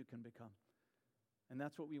for who you can become. And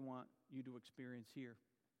that's what we want you to experience here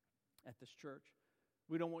at this church.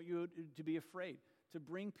 We don't want you to be afraid to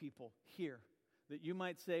bring people here that you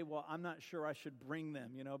might say, well, I'm not sure I should bring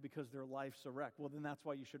them, because their life's a wreck. Well, then that's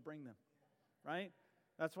why you should bring them, right?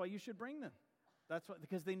 That's why you should bring them.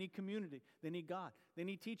 Because they need community. They need God. They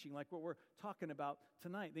need teaching, like what we're talking about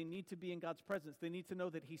tonight. They need to be in God's presence. They need to know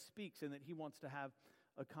that He speaks and that He wants to have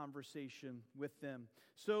a conversation with them.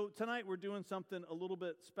 So tonight we're doing something a little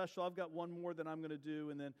bit special. I've got one more that I'm going to do,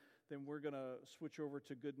 and then we're going to switch over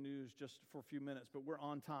to good news just for a few minutes. But we're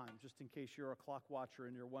on time, just in case you're a clock watcher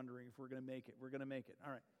and you're wondering if we're going to make it. We're going to make it.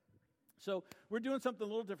 All right. So we're doing something a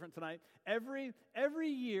little different tonight. Every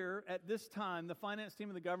year at this time, the finance team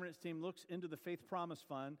and the governance team looks into the Faith Promise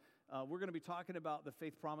Fund. We're going to be talking about the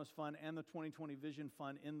Faith Promise Fund and the 2020 Vision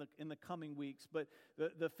Fund in the coming weeks. But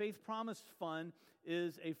the Faith Promise Fund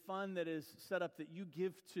is a fund that is set up that you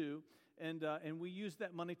give to, and we use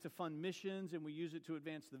that money to fund missions, and we use it to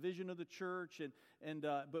advance the vision of the church.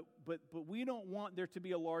 But we don't want there to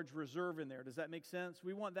be a large reserve in there. Does that make sense?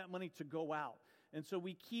 We want that money to go out. And so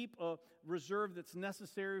we keep a reserve that's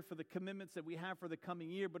necessary for the commitments that we have for the coming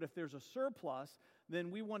year. But if there's a surplus,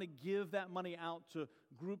 then we want to give that money out to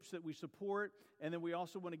groups that we support. And then we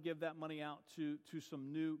also want to give that money out to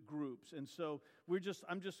some new groups. And so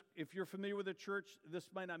if you're familiar with the church, this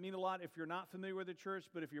might not mean a lot. If you're not familiar with the church,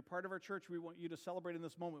 but if you're part of our church, we want you to celebrate in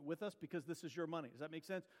this moment with us because this is your money. Does that make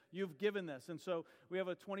sense? You've given this. And so we have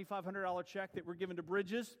a $2,500 check that we're giving to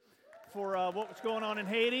Bridges for what's going on in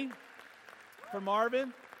Haiti. For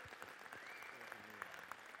Marvin.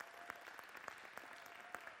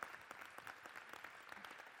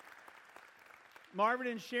 Marvin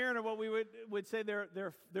and Sharon are what we would say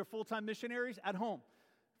they're full-time missionaries at home,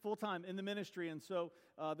 full-time in the ministry. And so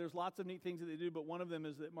there's lots of neat things that they do, but one of them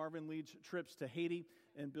is that Marvin leads trips to Haiti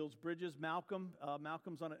and builds bridges. Malcolm's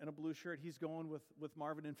in a blue shirt. He's going with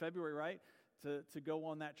Marvin in February, right? To go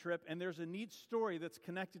on that trip. And there's a neat story that's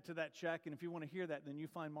connected to that check. And if you want to hear that, then you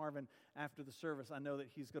find Marvin after the service. I know that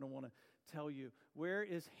he's going to want to tell you. Where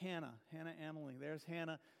is Hannah? Hannah Ameling. There's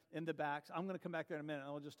Hannah in the back. I'm going to come back there in a minute, and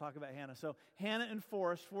I'll just talk about Hannah. So Hannah and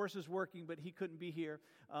Forrest. Forrest is working, but he couldn't be here.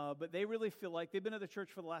 But they really feel like they've been at the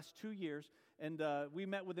church for the last 2 years. And we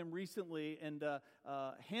met with them recently. And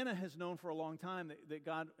Hannah has known for a long time that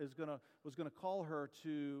God was going to call her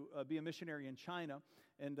to be a missionary in China.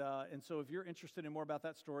 And so if you're interested in more about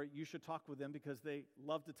that story, you should talk with them because they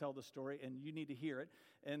love to tell the story and you need to hear it.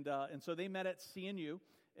 And so they met at CNU,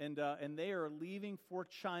 and they are leaving for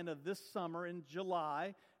China this summer in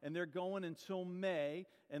July, and they're going until May,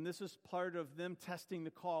 and this is part of them testing the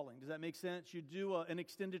calling. Does that make sense? You do an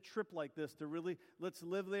extended trip like this to really, let's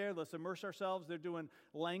live there, let's immerse ourselves. They're doing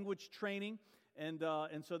language training, and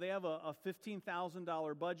so they have a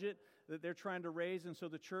 $15,000 budget that they're trying to raise, and so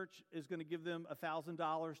the church is going to give them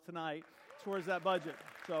 $1,000 tonight towards that budget.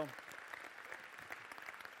 So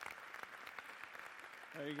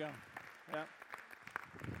there you go. Yeah.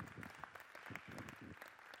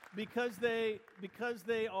 Because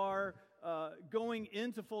they are going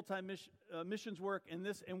into full-time missions work and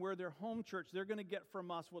we're their home church, they're going to get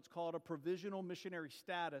from us what's called a provisional missionary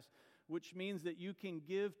status, which means that you can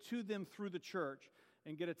give to them through the church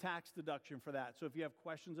and get a tax deduction for that. So if you have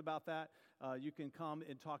questions about that, you can come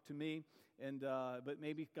and talk to me. And but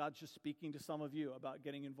maybe God's just speaking to some of you about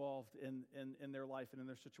getting involved in their life and in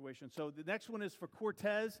their situation. So the next one is for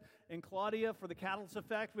Cortez and Claudia for the Catalyst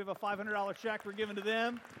Effect. We have a $500 check we're giving to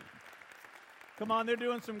them. Come on, they're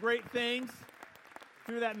doing some great things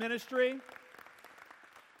through that ministry.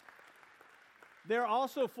 They're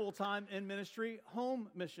also full-time in ministry, home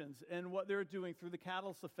missions, and what they're doing through the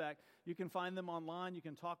Catalyst Effect. You can find them online, you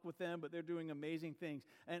can talk with them, but they're doing amazing things.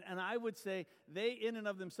 And I would say they, in and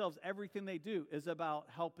of themselves, everything they do is about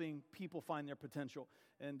helping people find their potential,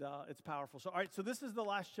 and it's powerful. So, all right, so this is the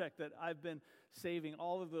last check that I've been saving.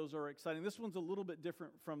 All of those are exciting. This one's a little bit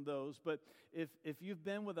different from those, but if you've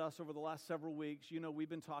been with us over the last several weeks, you know we've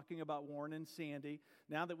been talking about Warren and Sandy.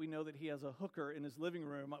 Now that we know that he has a hooker in his living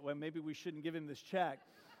room, well, maybe we shouldn't give him this check,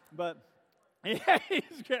 but yeah,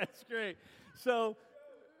 it's great. So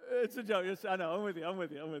it's a joke. I know. I'm with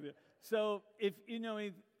you. So if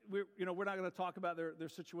we're not going to talk about their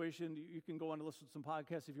situation. You can go on and listen to some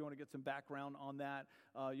podcasts if you want to get some background on that.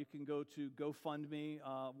 You can go to GoFundMe,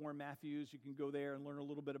 Warren Matthews. You can go there and learn a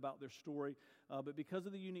little bit about their story. But because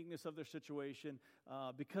of the uniqueness of their situation,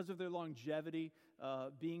 because of their longevity,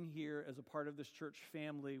 being here as a part of this church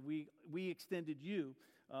family, we extended you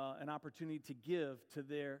an opportunity to give to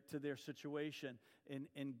their situation,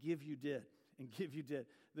 and give you did.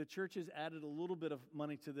 The church has added a little bit of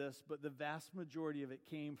money to this, but the vast majority of it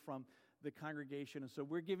came from the congregation. And so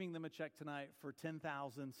we're giving them a check tonight for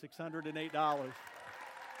 $10,608.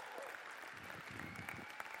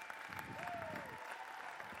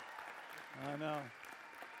 I know.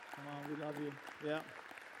 Come on, we love you. Yeah.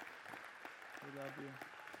 We love you.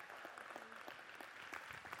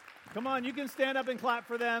 Come on, you can stand up and clap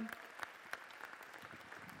for them.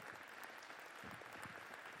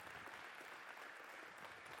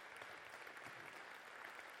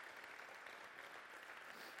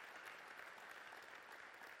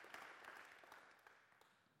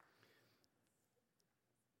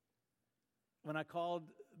 When I called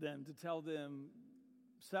them to tell them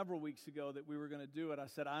several weeks ago that we were going to do it, I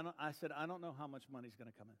said, I don't know how much money's going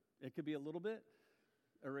to come in. It could be a little bit,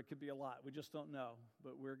 or it could be a lot. We just don't know,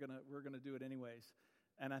 but we're gonna do it anyways.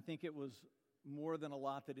 And I think it was more than a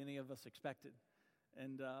lot that any of us expected,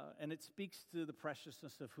 and it speaks to the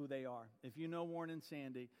preciousness of who they are. If you know Warren and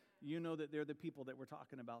Sandy, you know that they're the people that we're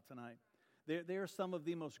talking about tonight. They are some of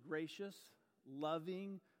the most gracious,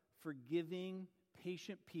 loving, forgiving,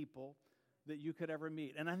 patient people that you could ever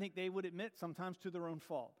meet. And I think they would admit sometimes to their own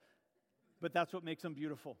fault. But that's what makes them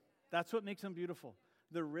beautiful. That's what makes them beautiful.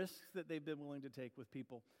 The risks that they've been willing to take with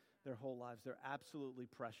people their whole lives, they're absolutely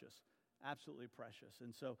precious. Absolutely precious.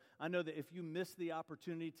 And so I know that if you miss the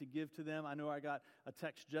opportunity to give to them, I know I got a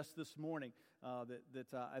text just this morning that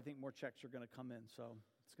I think more checks are going to come in. So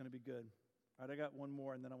it's going to be good. All right, I got one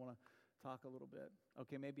more, and then I want to talk a little bit.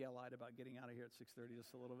 Okay, maybe I lied about getting out of here at 6:30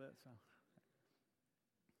 just a little bit. So.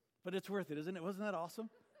 But it's worth it, isn't it? Wasn't that awesome?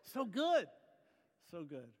 So good. So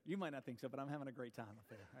good. You might not think so, but I'm having a great time up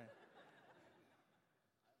there. All right.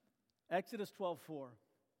 Exodus 12:4.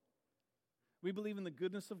 We believe in the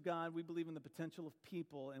goodness of God, we believe in the potential of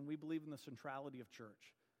people, and we believe in the centrality of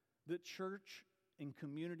church. That church and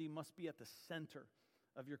community must be at the center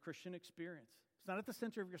of your Christian experience. It's not at the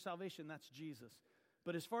center of your salvation, that's Jesus.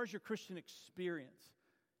 But as far as your Christian experience,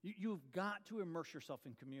 you've got to immerse yourself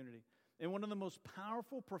in community. And one of the most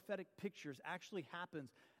powerful prophetic pictures actually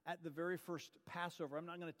happens at the very first Passover. I'm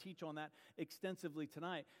not going to teach on that extensively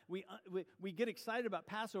tonight. We get excited about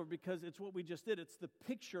Passover because it's what we just did. It's the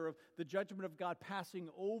picture of the judgment of God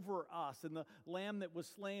passing over us and the lamb that was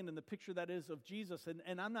slain and the picture that is of Jesus.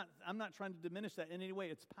 And I'm not trying to diminish that in any way.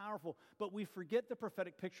 It's powerful. But we forget the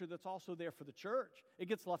prophetic picture that's also there for the church. It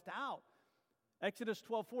gets left out. Exodus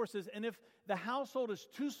 12:4 says, and if the household is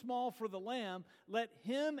too small for the lamb, let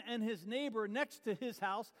him and his neighbor next to his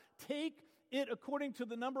house take it according to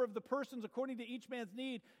the number of the persons, according to each man's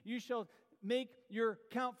need. You shall make your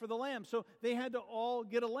count for the lamb. So they had to all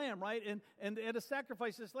get a lamb, right? And they had to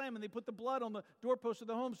sacrifice this lamb, and they put the blood on the doorpost of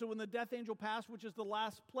the home. So when the death angel passed, which is the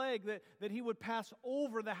last plague, that he would pass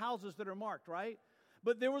over the houses that are marked, right?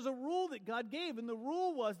 But there was a rule that God gave, and the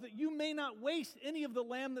rule was that you may not waste any of the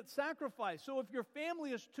lamb that's sacrificed. So if your family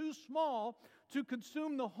is too small to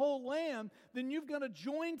consume the whole lamb, then you've got to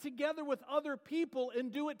join together with other people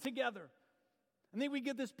and do it together. And then we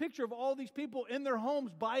get this picture of all these people in their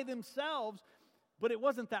homes by themselves, but it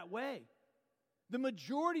wasn't that way. The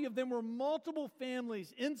majority of them were multiple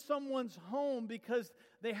families in someone's home because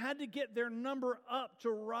they had to get their number up to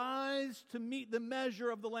rise to meet the measure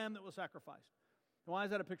of the lamb that was sacrificed. Why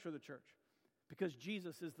is that a picture of the church? Because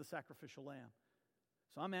Jesus is the sacrificial lamb.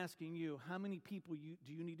 So I'm asking you, how many people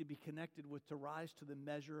do you need to be connected with to rise to the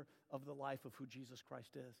measure of the life of who Jesus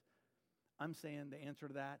Christ is? I'm saying the answer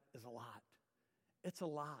to that is a lot. It's a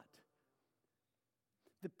lot.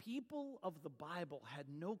 The people of the Bible had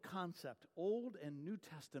no concept, Old and New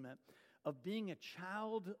Testament, of being a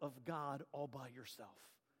child of God all by yourself.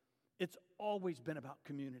 It's always been about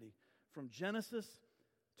community, from Genesis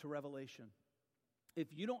to Revelation. If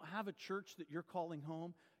you don't have a church that you're calling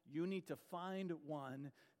home, you need to find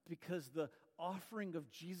one, because the offering of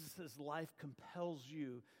Jesus' life compels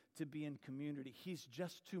you to be in community. He's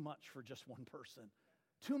just too much for just one person.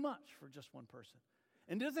 Too much for just one person.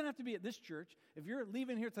 And it doesn't have to be at this church. If you're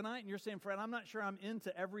leaving here tonight and you're saying, Fred, I'm not sure I'm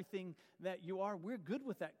into everything that you are, we're good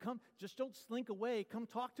with that. Come, just don't slink away. Come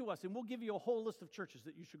talk to us, and we'll give you a whole list of churches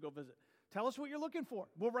that you should go visit. Tell us what you're looking for.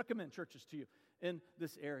 We'll recommend churches to you in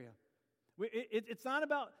this area. It's not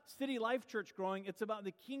about City Life Church growing. It's about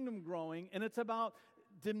the kingdom growing, and it's about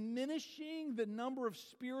diminishing the number of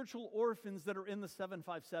spiritual orphans that are in the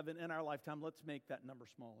 757 in our lifetime. Let's make that number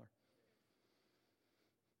smaller.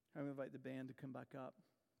 I'm going to invite the band to come back up.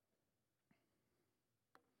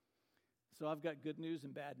 So I've got good news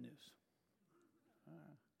and bad news.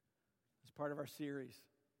 It's part of our series.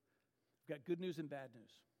 I've got good news and bad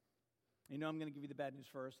news. You know I'm going to give you the bad news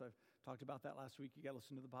first. I've talked about that last week. You got to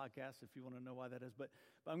listen to the podcast if you want to know why that is. But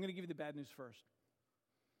I'm going to give you the bad news first.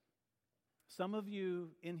 Some of you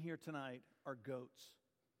in here tonight are goats.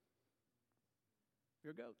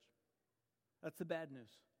 You're goats. That's the bad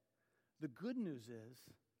news. The good news is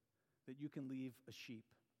that you can leave a sheep.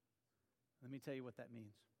 Let me tell you what that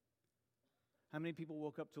means. How many people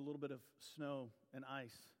woke up to a little bit of snow and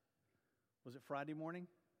ice? Was it Friday morning?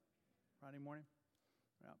 Friday morning?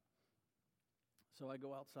 Yeah. So I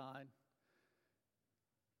go outside.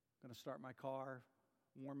 I'm going to start my car,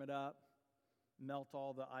 warm it up, melt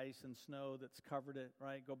all the ice and snow that's covered it,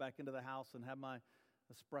 right? Go back into the house and have my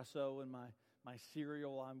espresso and my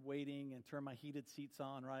cereal. I'm waiting, and turn my heated seats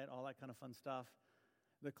on, right? All that kind of fun stuff.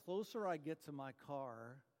 The closer I get to my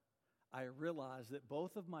car, I realize that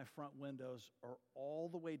both of my front windows are all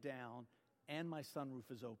the way down and my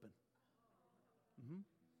sunroof is open. Mm-hmm.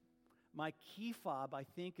 My key fob, I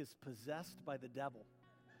think, is possessed by the devil.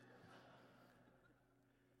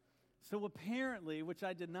 So apparently, which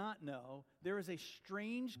I did not know, there is a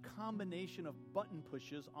strange combination of button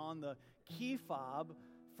pushes on the key fob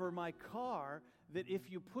for my car that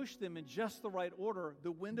if you push them in just the right order,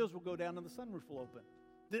 the windows will go down and the sunroof will open.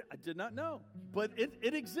 I did not know, but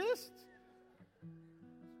it exists.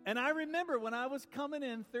 And I remember when I was coming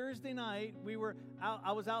in Thursday night,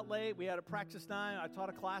 I was out late. We had a practice 9. I taught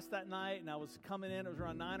a class that night, and I was coming in. It was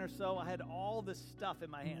around 9 or so. I had all this stuff in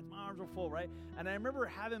my hands. My arms were full, right? And I remember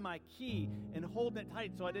having my key and holding it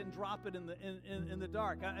tight so I didn't drop it in the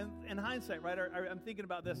dark. In hindsight, right, I'm thinking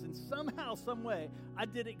about this, and somehow, some way, I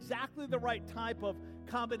did exactly the right type of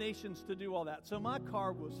combinations to do all that. So my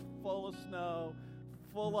car was full of snow,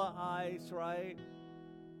 full of ice, right?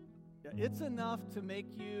 It's enough to make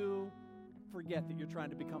you forget that you're trying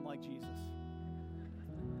to become like Jesus.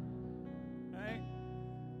 Right?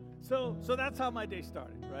 So that's how my day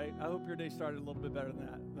started, right? I hope your day started a little bit better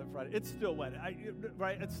than Friday. It's still wet,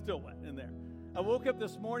 right? It's still wet in there. I woke up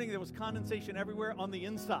this morning, there was condensation everywhere on the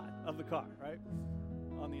inside of the car, right?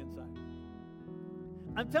 On the inside.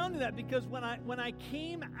 I'm telling you that because when I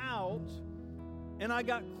came out and I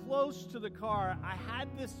got close to the car, I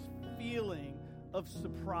had this feeling of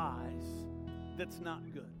surprise that's not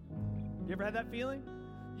good. You ever had that feeling?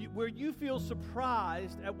 Where you feel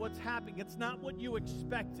surprised at what's happening. It's not what you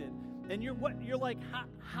expected. And you're like,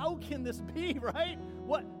 how can this be, right?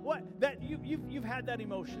 That you've had that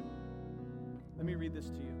emotion. Let me read this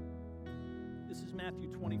to you. This is Matthew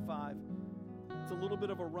 25. It's a little bit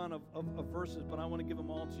of a run of verses, but I want to give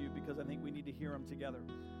them all to you because I think we need to hear them together.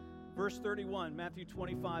 Verse 31, Matthew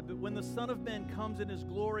 25, but when the Son of Man comes in his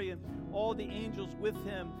glory and all the angels with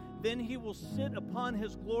him, then he will sit upon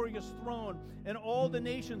his glorious throne, and all the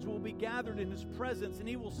nations will be gathered in his presence, and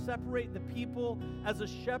he will separate the people as a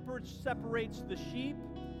shepherd separates the sheep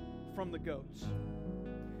from the goats.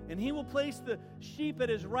 And he will place the sheep at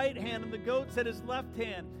his right hand and the goats at his left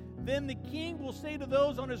hand. Then the king will say to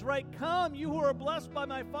those on his right, come, you who are blessed by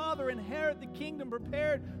my Father, inherit the kingdom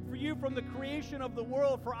prepared for you from the creation of the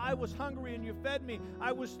world. For I was hungry, and you fed me.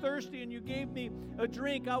 I was thirsty, and you gave me a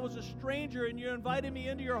drink. I was a stranger, and you invited me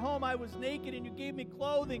into your home. I was naked, and you gave me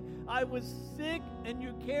clothing. I was sick, and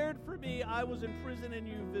you cared for me. I was in prison, and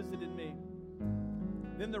you visited me.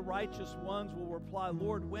 Then the righteous ones will reply,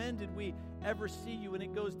 Lord, when did we ever see you? And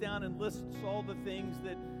it goes down and lists all the things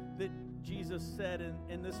that Jesus said,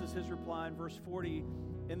 and this is his reply in verse 40.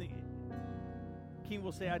 And the king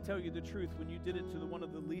will say, I tell you the truth, when you did it to one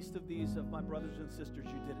of the least of these of my brothers and sisters,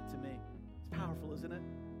 you did it to me. It's powerful, isn't it?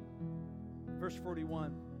 Verse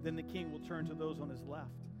 41, then the king will turn to those on his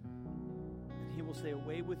left, and he will say,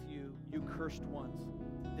 away with you, you cursed ones,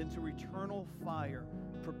 into eternal fire,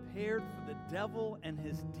 prepared for the devil and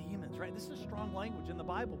his demons. Right? This is strong language in the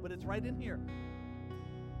Bible, but it's right in here.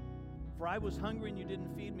 For I was hungry and you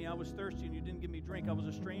didn't feed me. I was thirsty and you didn't give me drink. I was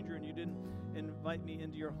a stranger and you didn't invite me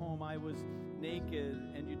into your home. I was naked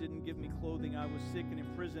and you didn't give me clothing. I was sick and in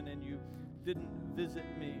prison and you didn't visit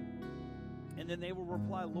me. And then they will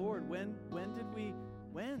reply, Lord, when did we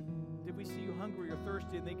see you hungry or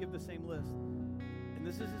thirsty? And they give the same list. And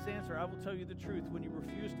this is his answer. I will tell you the truth. When you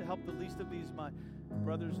refuse to help the least of these, my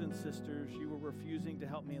brothers and sisters, you were refusing to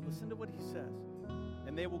help me. And listen to what he says.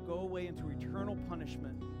 And they will go away into eternal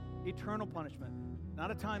punishment. Eternal punishment.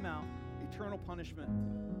 Not a timeout. Eternal punishment.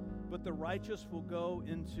 But the righteous will go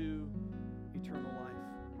into eternal life.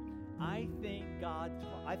 I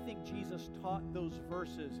think Jesus taught those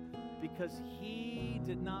verses because he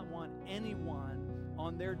did not want anyone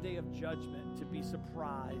on their day of judgment to be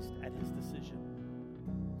surprised at his decision.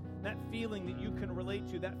 That feeling that you can relate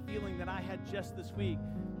to, that feeling that I had just this week,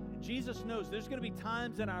 Jesus knows there's going to be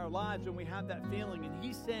times in our lives when we have that feeling, and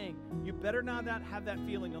he's saying, you better not have that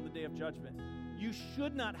feeling on the day of judgment. You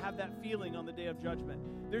should not have that feeling on the day of judgment.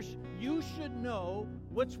 You should know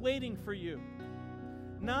what's waiting for you.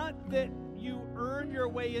 Not that you earn your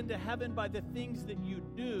way into heaven by the things that you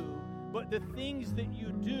do, but the things that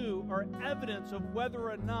you do are evidence of whether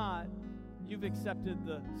or not you've accepted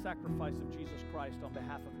the sacrifice of Jesus Christ on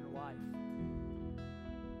behalf of your life.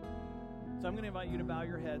 So I'm going to invite you to bow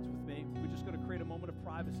your heads with me. We're just going to create a moment of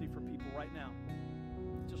privacy for people right now.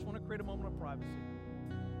 Just want to create a moment of privacy.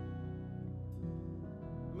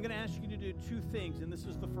 I'm going to ask you to do two things, and this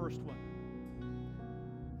is the first one.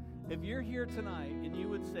 If you're here tonight and you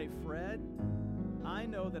would say, Fred, I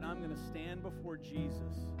know that I'm going to stand before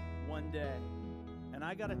Jesus one day, and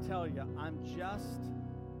I got to tell you, I'm just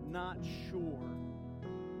not sure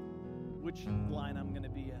which line I'm going to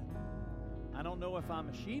be in. I don't know if I'm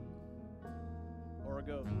a sheep or a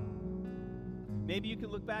goat. Maybe you can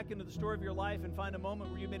look back into the story of your life and find a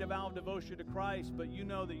moment where you made a vow of devotion to Christ, but you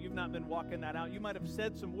know that you've not been walking that out. You might have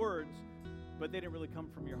said some words, but they didn't really come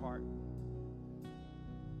from your heart.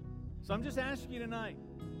 So I'm just asking you tonight,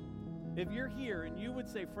 if you're here and you would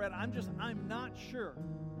say, Fred, I'm not sure,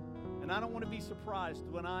 and I don't want to be surprised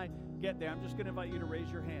when I get there, I'm just going to invite you to raise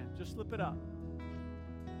your hand. Just slip it up.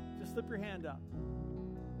 Just slip your hand up.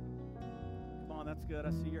 Come on, that's good. I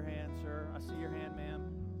see your hand, sir. I see your hand, ma'am.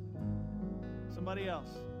 Somebody else.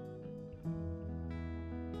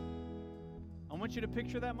 I want you to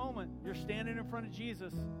picture that moment. You're standing in front of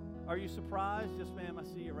Jesus. Are you surprised? Yes, ma'am, I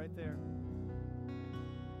see you right there.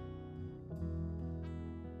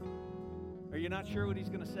 Are you not sure what he's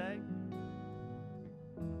going to say?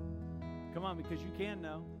 Come on, because you can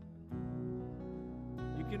know.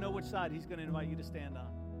 You can know which side he's going to invite you to stand on.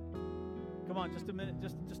 Come on, just a minute,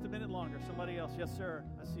 just a minute longer. Somebody else. Yes, sir.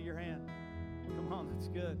 I see your hand. Come on, that's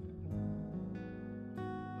good.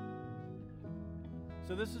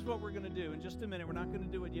 So this is what we're going to do. In just a minute, we're not going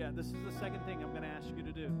to do it yet. This is the second thing I'm going to ask you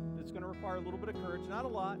to do. It's going to require a little bit of courage. Not a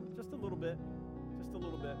lot, just a little bit. Just a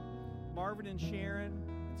little bit. Marvin and Sharon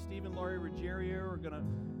and Steve and Laurie Ruggiero are going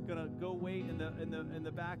to go wait in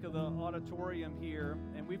the back of the auditorium here,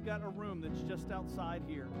 and we've got a room that's just outside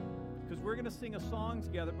here because we're going to sing a song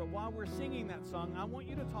together. But while we're singing that song, I want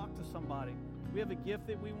you to talk to somebody. We have a gift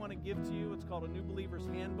that we want to give to you. It's called a New Believer's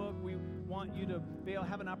Handbook. We want you to be able to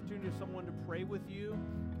have an opportunity for someone to pray with you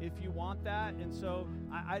if you want that. And so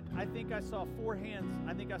I think I saw 4 hands.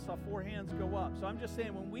 I think I saw 4 hands go up. So I'm just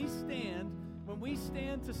saying, when we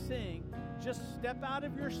stand to sing, just step out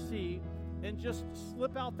of your seat and just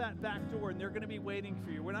slip out that back door, and they're going to be waiting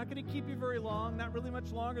for you. We're not going to keep you very long, not really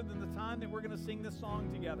much longer than the time that we're going to sing this song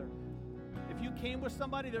together. If you came with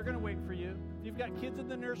somebody, they're going to wait for you. If you've got kids in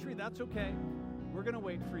the nursery, that's okay. We're going to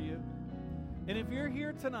wait for you. And if you're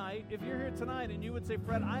here tonight and you would say,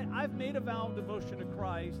 Fred, I've made a vow of devotion to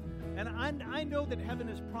Christ, and I know that heaven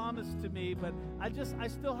is promised to me, but I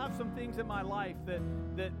still have some things in my life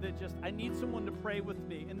that just, I need someone to pray with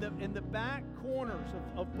me. In the back corners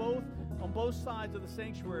on both sides of the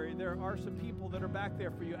sanctuary, there are some people that are back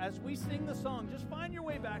there for you. As we sing the song, just find your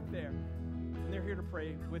way back there. And they're here to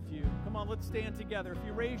pray with you. Come on, let's stand together. If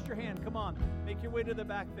you raised your hand, come on, make your way to the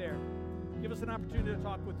back there. Give us an opportunity to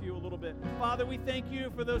talk with you a little bit. Father, we thank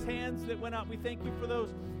you for those hands that went up. We thank you for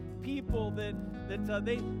those people that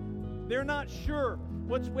they're not sure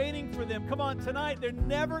what's waiting for them. Come on, tonight they're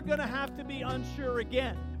never going to have to be unsure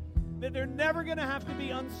again. That they're never going to have to be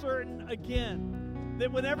uncertain again.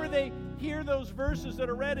 that whenever they hear those verses that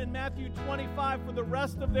are read in Matthew 25 for the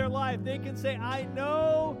rest of their life, they can say, I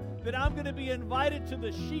know that I'm going to be invited to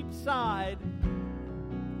the sheep side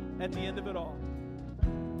at the end of it all.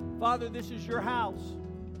 Father, this is your house.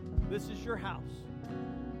 This is your house.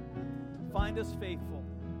 Find us faithful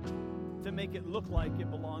to make it look like it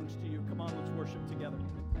belongs to you. Come on, let's worship together.